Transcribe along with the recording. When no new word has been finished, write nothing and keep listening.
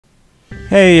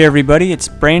Hey everybody, it's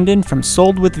Brandon from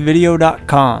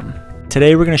SoldWithVideo.com.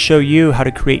 Today we're going to show you how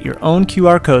to create your own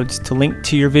QR codes to link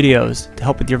to your videos to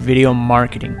help with your video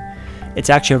marketing. It's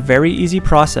actually a very easy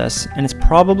process and it's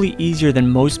probably easier than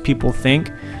most people think,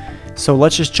 so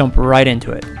let's just jump right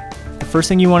into it. The first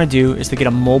thing you want to do is to get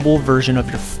a mobile version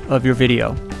of your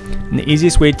video. And the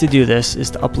easiest way to do this is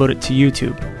to upload it to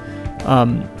YouTube.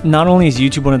 Not only is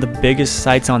YouTube one of the biggest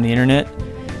sites on the internet,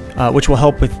 which will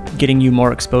help with getting you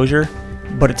more exposure,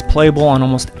 but it's playable on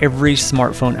almost every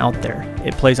smartphone out there.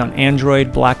 It plays on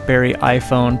Android, BlackBerry,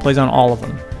 iPhone, plays on all of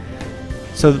them.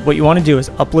 So what you want to do is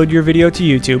upload your video to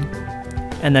YouTube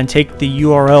and then take the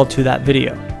URL to that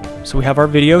video. So we have our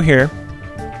video here,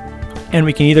 and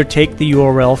we can either take the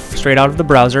URL straight out of the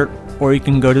browser, or you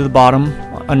can go to the bottom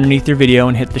underneath your video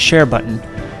and hit the share button,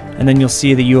 and then you'll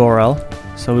see the URL.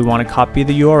 So we want to copy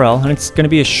the URL, and it's going to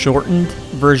be a shortened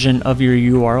version of your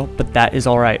URL, but that is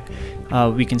alright.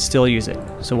 We can still use it.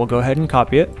 So we'll go ahead and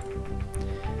copy it.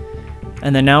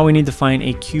 And then now we need to find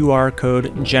a QR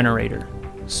code generator.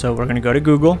 So we're going to go to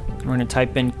Google, we're going to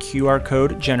type in QR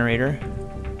code generator,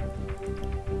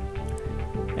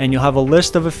 and you'll have a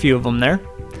list of a few of them there.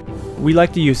 We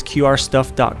like to use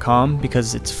QRstuff.com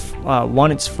because it's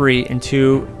one, it's free, and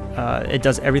two, it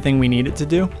does everything we need it to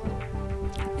do.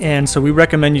 And so we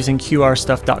recommend using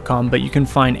QRstuff.com, but you can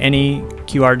find any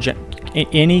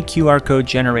QR code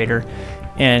generator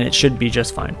and it should be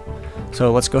just fine.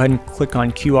 So let's go ahead and click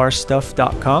on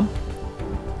QRstuff.com.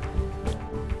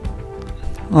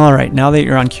 Alright, now that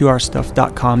you're on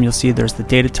QRstuff.com, you'll see there's the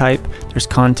data type, there's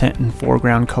content and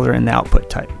foreground color, and the output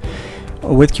type.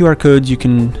 With QR codes, you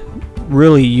can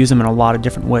really use them in a lot of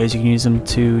different ways. You can use them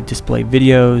to display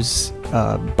videos,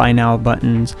 buy now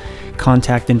buttons,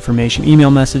 contact information, email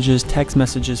messages, text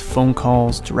messages, phone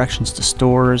calls, directions to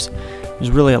stores.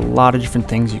 There's really a lot of different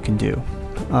things you can do.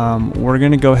 We're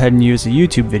going to go ahead and use a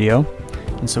YouTube video,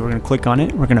 and so we're going to click on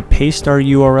it. We're going to paste our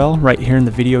URL right here in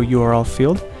the video URL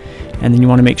field, and then you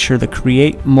want to make sure the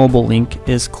create mobile link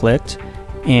is clicked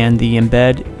and the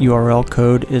embed URL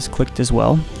code is clicked as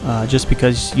well, just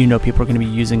because you know people are going to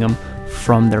be using them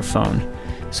from their phone.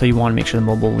 So you want to make sure the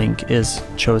mobile link is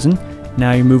chosen.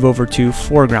 Now you move over to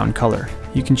foreground color.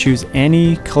 You can choose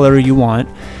any color you want,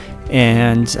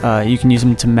 and you can use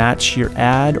them to match your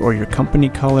ad or your company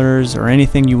colors or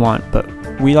anything you want, but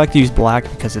we like to use black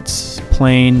because it's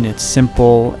plain, it's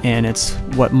simple, and it's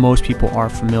what most people are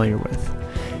familiar with.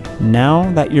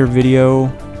 Now that your video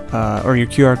or your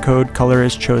QR code color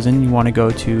is chosen, you want to go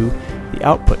to the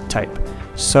output type.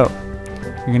 So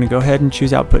you're going to go ahead and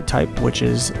choose output type, which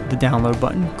is the download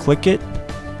button. Click it,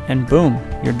 and boom,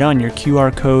 you're done. Your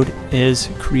QR code is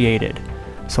created.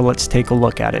 So let's take a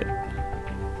look at it.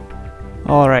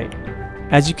 Alright,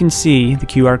 as you can see, the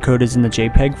QR code is in the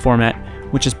JPEG format,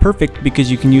 which is perfect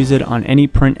because you can use it on any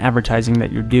print advertising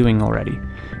that you're doing already.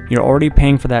 You're already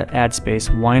paying for that ad space,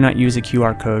 why not use a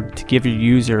QR code to give your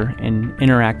user an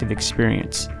interactive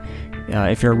experience?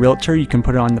 If you're a realtor, you can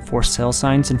put it on the for sale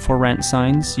signs and for rent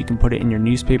signs. You can put it in your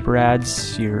newspaper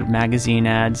ads, your magazine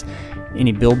ads,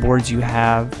 any billboards you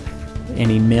have,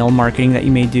 any mail marketing that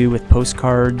you may do with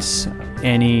postcards,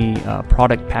 any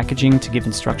product packaging to give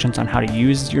instructions on how to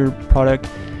use your product.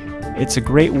 It's a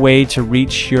great way to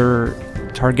reach your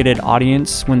targeted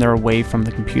audience when they're away from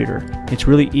the computer. It's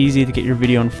really easy to get your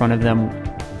video in front of them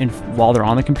while they're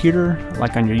on the computer,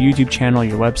 like on your YouTube channel,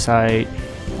 your website,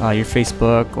 your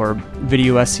Facebook, or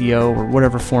video SEO, or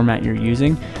whatever format you're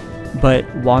using. But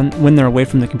when they're away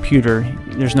from the computer,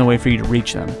 there's no way for you to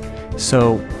reach them.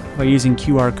 So by using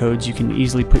QR codes, you can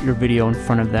easily put your video in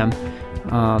front of them,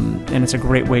 and it's a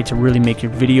great way to really make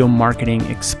your video marketing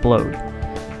explode.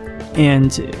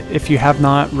 And if you have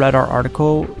not read our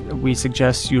article, we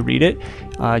suggest you read it.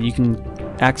 You can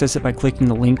access it by clicking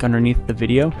the link underneath the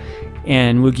video,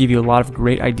 and we'll give you a lot of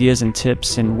great ideas and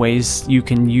tips and ways you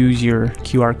can use your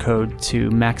QR code to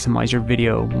maximize your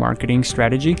video marketing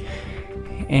strategy.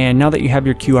 And now that you have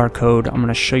your QR code, I'm going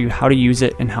to show you how to use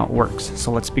it and how it works.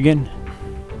 So let's begin.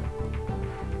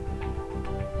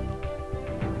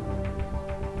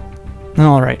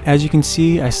 Alright, as you can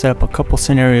see, I set up a couple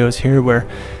scenarios here where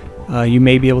you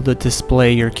may be able to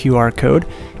display your QR code.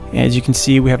 As you can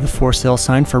see, we have the for sale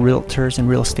sign for realtors and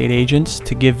real estate agents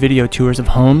to give video tours of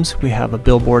homes. We have a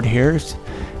billboard here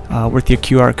with your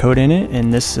QR code in it,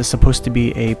 and this is supposed to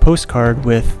be a postcard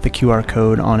with the QR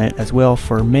code on it as well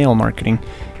for mail marketing.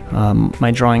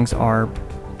 My drawings are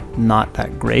not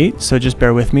that great, so just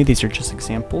bear with me. These are just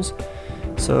examples.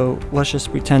 So let's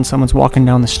just pretend someone's walking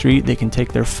down the street. They can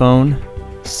take their phone,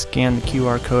 scan the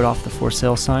QR code off the for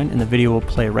sale sign, and the video will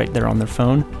play right there on their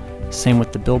phone. Same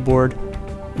with the billboard,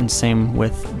 and same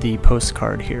with the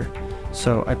postcard here.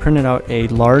 So I printed out a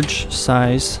large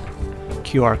size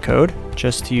QR code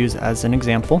just to use as an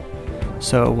example.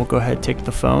 So we'll go ahead and take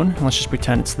the phone, and let's just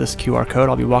pretend it's this QR code.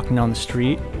 I'll be walking down the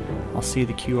street, I'll see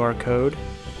the QR code,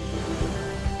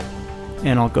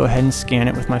 and I'll go ahead and scan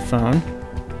it with my phone.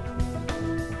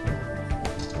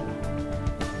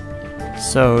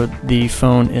 So the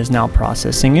phone is now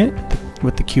processing it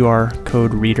with the QR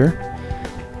code reader.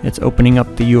 It's opening up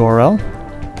the URL.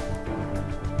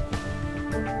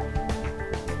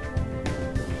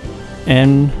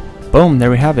 And boom,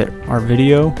 there we have it. Our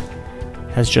video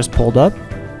has just pulled up,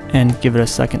 and give it a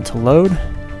second to load.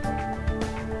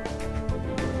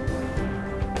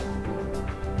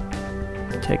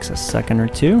 It takes a second or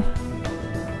two.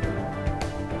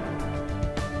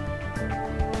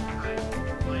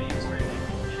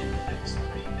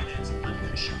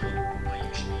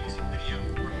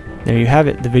 There you have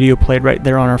it. The video played right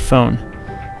there on our phone.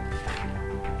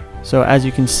 So as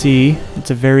you can see,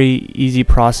 it's a very easy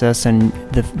process, and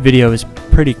the video is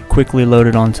pretty quickly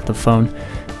loaded onto the phone.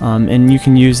 And you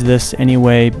can use this any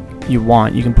way you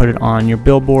want. You can put it on your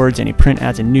billboards, any print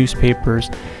ads in newspapers.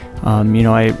 You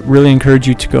know, I really encourage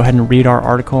you to go ahead and read our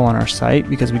article on our site,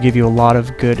 because we give you a lot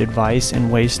of good advice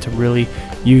and ways to really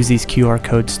use these QR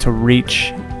codes to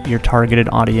reach your targeted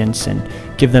audience and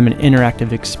give them an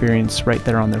interactive experience right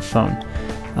there on their phone.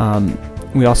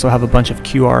 We also have a bunch of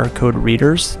QR code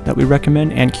readers that we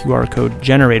recommend, and QR code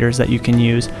generators that you can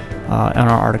use on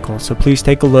our article. So please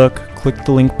take a look, click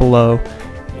the link below,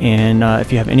 and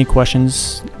if you have any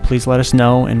questions, please let us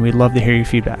know, and we'd love to hear your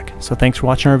feedback. So thanks for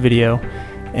watching our video,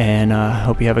 and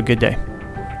hope you have a good day.